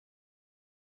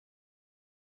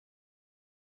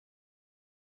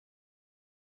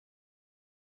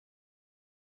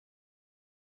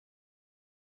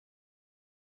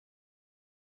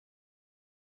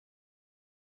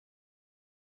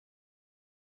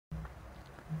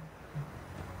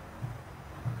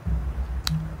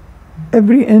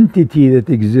Every entity that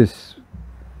exists,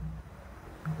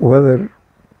 whether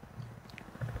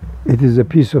it is a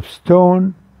piece of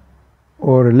stone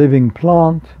or a living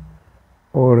plant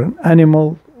or an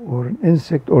animal or an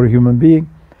insect or a human being,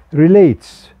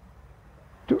 relates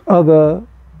to other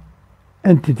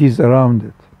entities around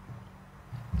it.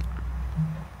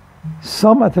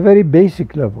 Some at a very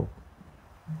basic level,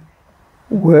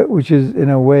 which is in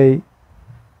a way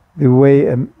the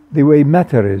way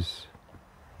matter is.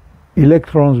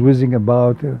 Electrons whizzing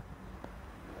about, a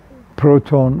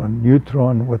proton and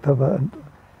neutron, whatever,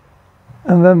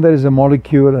 and then there is a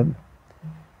molecule. And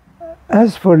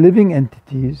as for living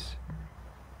entities,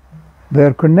 they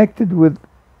are connected with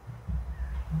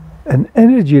an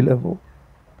energy level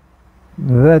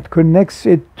that connects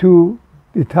it to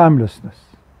the timelessness.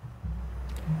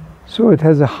 So it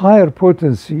has a higher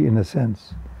potency in a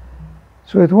sense.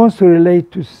 So it wants to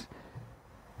relate to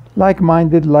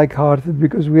like-minded, like-hearted,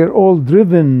 because we are all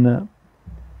driven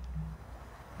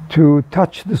to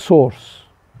touch the source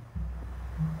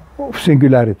of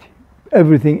singularity.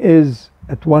 Everything is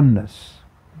at oneness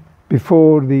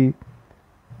before the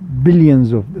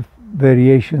billions of the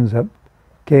variations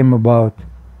came about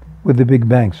with the Big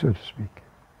Bang, so to speak.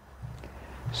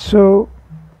 So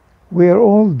we are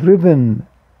all driven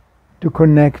to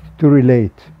connect, to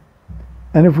relate.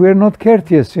 And if we are not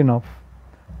courteous enough,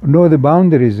 know the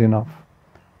boundaries enough,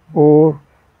 or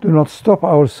do not stop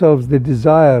ourselves the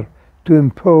desire to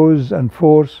impose and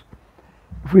force,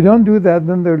 if we don't do that,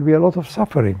 then there will be a lot of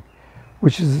suffering,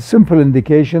 which is a simple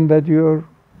indication that you're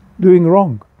doing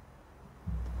wrong.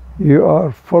 You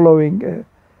are following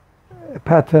a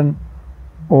pattern,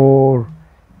 or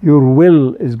your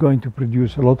will is going to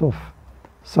produce a lot of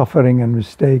suffering and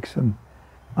mistakes and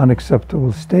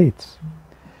unacceptable states.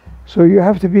 So you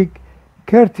have to be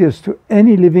courteous to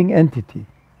any living entity,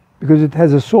 because it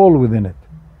has a soul within it,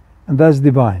 and that's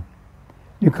divine.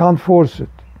 You can't force it.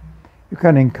 You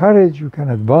can encourage, you can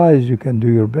advise, you can do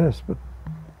your best, but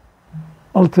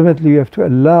ultimately you have to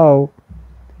allow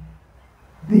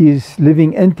these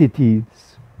living entities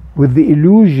with the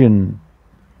illusion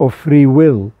of free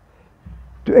will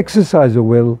to exercise a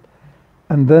will,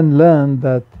 and then learn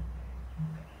that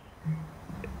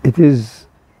it is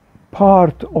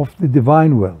part of the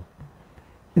divine will.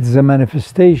 It is a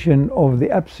manifestation of the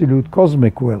absolute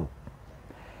cosmic will.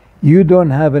 You don't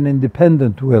have an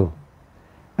independent will.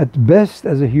 At best,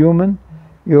 as a human,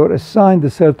 you're assigned a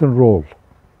certain role.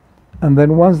 And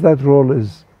then once that role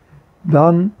is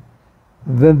done,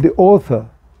 then the author,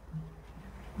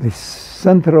 the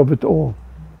center of it all,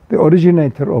 the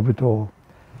originator of it all,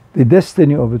 the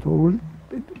destiny of it all,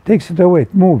 it takes it away,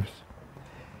 it moves.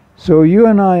 So you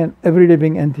and I and every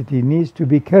living entity needs to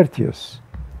be courteous.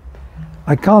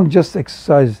 I can't just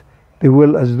exercise the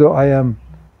will as though I am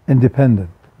independent.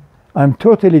 I'm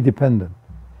totally dependent.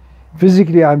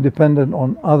 Physically, I'm dependent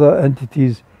on other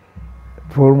entities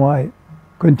for my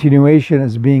continuation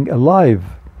as being alive.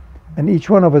 And each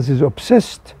one of us is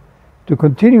obsessed to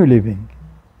continue living.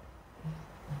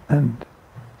 And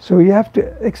so you have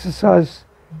to exercise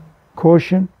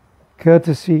caution,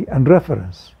 courtesy, and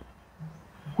reference.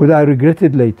 Would I regret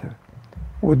it later?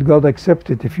 Would God accept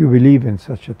it if you believe in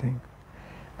such a thing?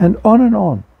 And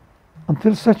on,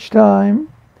 until such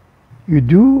time you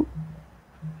do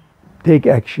take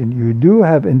action, you do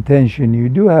have intention, you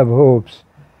do have hopes,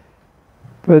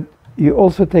 but you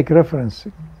also take reference.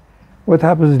 What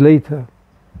happens later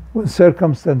when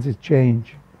circumstances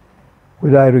change?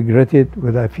 Would I regret it?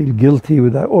 Would I feel guilty?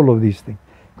 Would I, all of these things?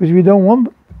 Because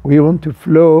we want to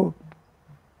flow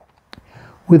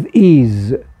with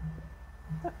ease,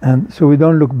 and so we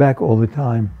don't look back all the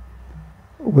time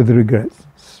with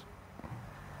regrets.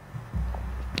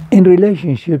 In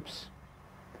relationships,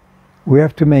 we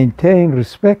have to maintain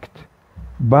respect,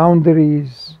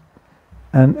 boundaries,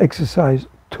 and exercise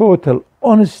total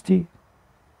honesty,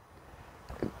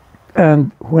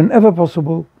 and whenever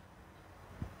possible,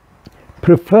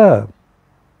 prefer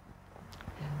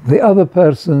the other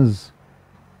person's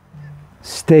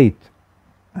state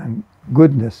and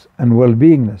goodness and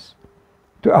well-beingness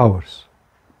to ours.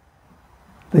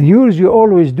 The yours you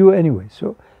always do anyway,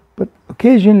 so, but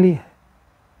occasionally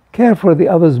care for the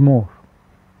others more,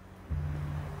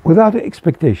 without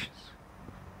expectations,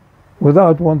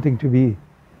 without wanting to be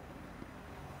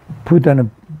put on a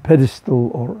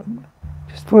pedestal, or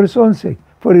just for its own sake,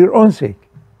 for your own sake.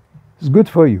 It's good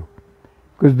for you,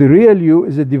 because the real you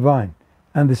is a divine,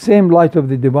 and the same light of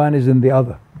the divine is in the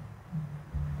other.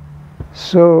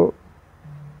 So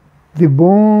the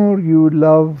more you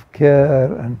love,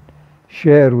 care, and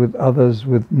share with others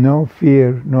with no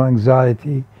fear, no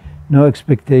anxiety, no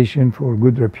expectation for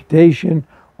good reputation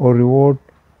or reward,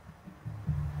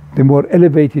 the more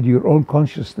elevated your own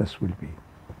consciousness will be.